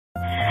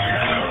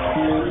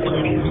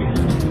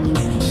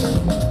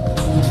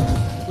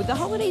the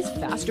holidays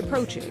fast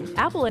approaching,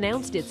 Apple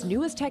announced its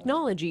newest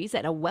technologies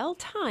at a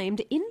well-timed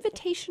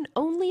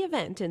invitation-only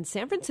event in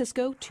San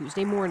Francisco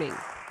Tuesday morning.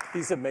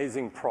 These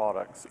amazing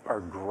products are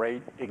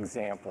great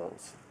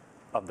examples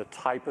of the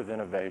type of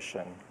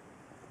innovation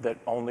that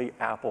only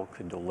Apple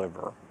could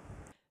deliver.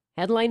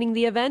 Headlining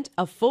the event,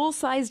 a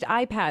full-sized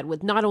iPad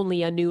with not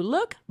only a new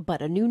look,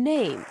 but a new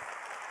name.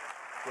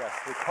 Yes,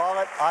 we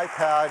call it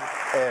iPad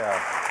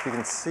Air. You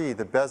can see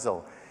the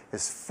bezel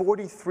is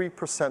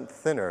 43%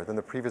 thinner than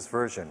the previous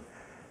version,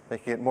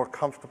 making it more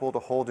comfortable to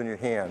hold in your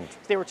hand.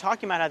 They were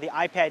talking about how the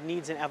iPad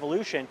needs an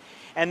evolution,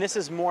 and this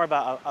is more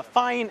about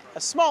a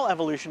small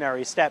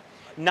evolutionary step,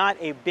 not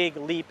a big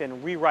leap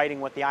in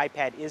rewriting what the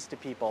iPad is to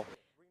people.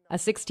 A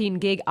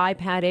 16-gig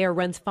iPad Air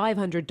runs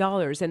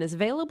 $500 and is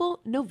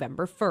available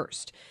November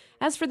 1st.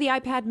 As for the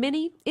iPad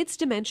mini, its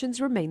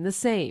dimensions remain the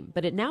same,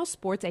 but it now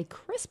sports a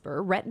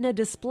crisper Retina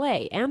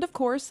display and, of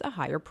course, a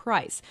higher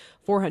price,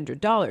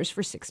 $400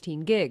 for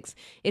 16 gigs.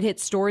 It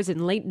hits stores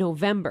in late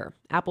November.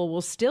 Apple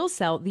will still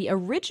sell the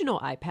original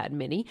iPad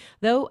mini,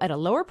 though at a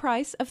lower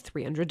price of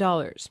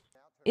 $300.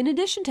 In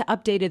addition to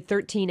updated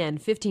 13 and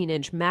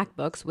 15-inch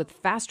MacBooks with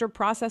faster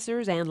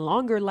processors and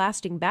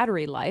longer-lasting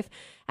battery life,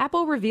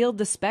 Apple revealed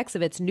the specs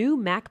of its new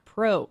Mac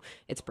Pro,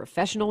 its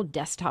professional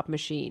desktop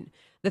machine.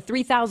 The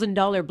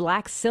 $3,000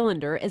 black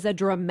cylinder is a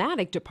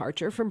dramatic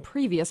departure from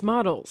previous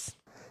models.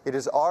 It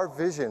is our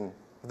vision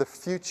of the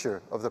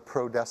future of the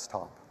Pro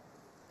desktop.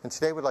 And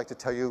today we'd like to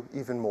tell you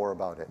even more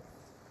about it.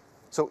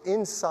 So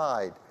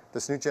inside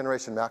this new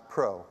generation Mac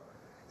Pro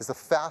is the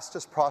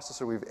fastest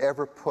processor we've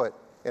ever put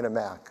in a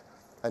Mac.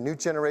 A new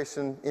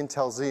generation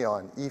Intel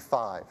Xeon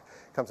E5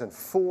 comes in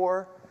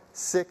 4,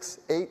 6,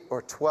 8,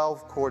 or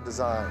 12 core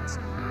designs.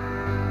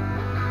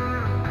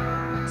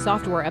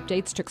 Software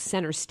updates took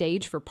center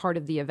stage for part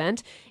of the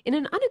event. In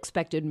an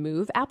unexpected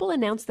move, Apple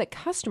announced that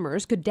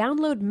customers could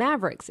download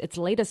Mavericks, its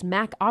latest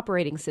Mac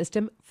operating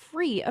system,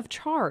 free of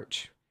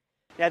charge.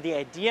 Yeah, the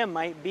idea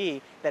might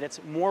be that it's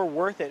more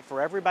worth it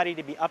for everybody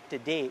to be up to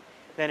date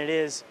than it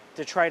is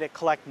to try to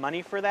collect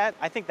money for that.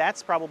 I think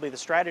that's probably the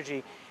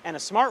strategy, and a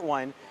smart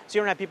one, so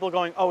you don't have people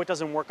going, oh, it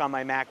doesn't work on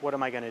my Mac, what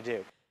am I going to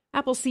do?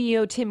 Apple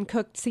CEO Tim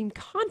Cook seemed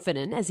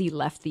confident as he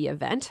left the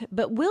event,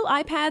 but will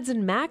iPads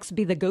and Macs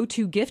be the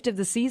go-to gift of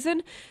the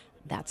season?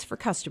 That's for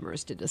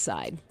customers to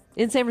decide.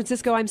 In San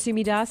Francisco, I'm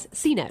Sumi Das,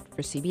 CNET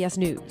for CBS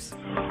News.